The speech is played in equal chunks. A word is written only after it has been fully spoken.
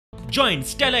Join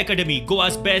Stella Academy,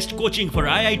 Goa's best coaching for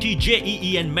IIT,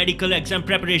 JEE and medical exam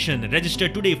preparation. Register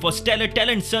today for Stellar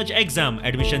Talent Search exam.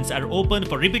 Admissions are open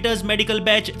for repeaters medical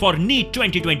batch for NEET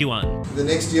 2021. The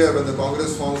next year when the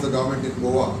Congress forms the government in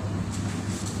Goa,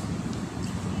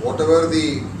 whatever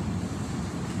the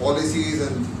policies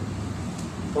and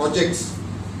projects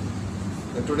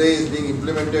that today is being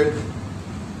implemented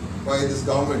by this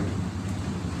government,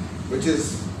 which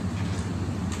is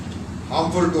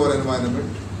harmful to our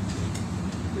environment,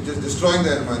 which is destroying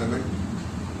the environment,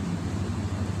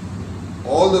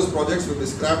 all those projects will be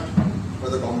scrapped by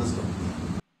the Congress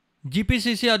government.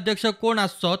 GPCC अध्यक्ष कोण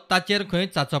आसचो ताचेर खंय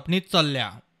चाचपणी चल्ल्या.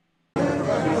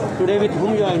 Today with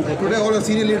whom you are in touch? Today all the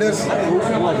senior leaders,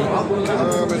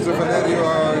 Mr. Valerio,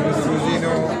 Mr.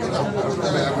 Rugino,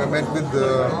 I met with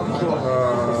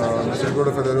Mr.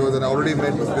 Govt, and I already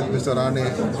met with Mr. Rane,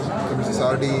 Mr.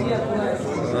 Sardi,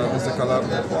 Mr. Kalab,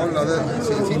 all other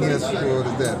seniors who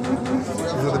are there.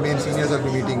 These are the main seniors I'll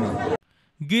be meeting now.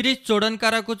 Girish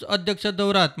चोडणकाराकूच अध्यक्ष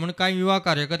दवरात म्हूण कांय युवा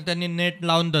कार्यकर्त्यांनी net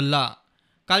लावन धरला.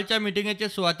 कालच्या मिटिंगेचे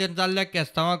सुवातेर जाल्ल्या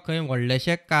केस्तांवाक खंय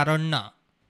व्हडलेशें कारण ना.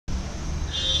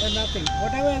 Nothing.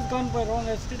 Whatever has gone wrong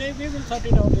yesterday, we will sort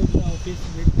it out in the office.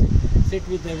 We'll sit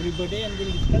with everybody and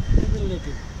we'll discuss. We will let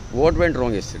it. What went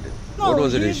wrong yesterday? No, what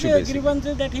was the issue? The grievance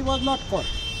is that he was not called.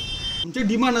 आमचे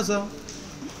demand आसा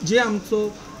जे आमचो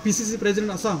PCC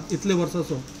president आसा इतले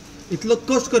वर्साचो इतलो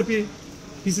कश्ट करपी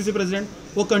PCC president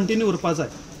वो continue उरपा जाय.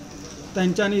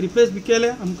 तांच्यांनी रिप्लेस बी केले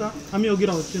आमकां आमी योगी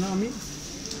रावचे ना. आमी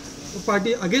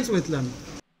पार्टी अगेन्स्ट वयतले आमी.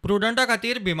 प्रुडंटा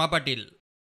खातीर भीमा पाटील.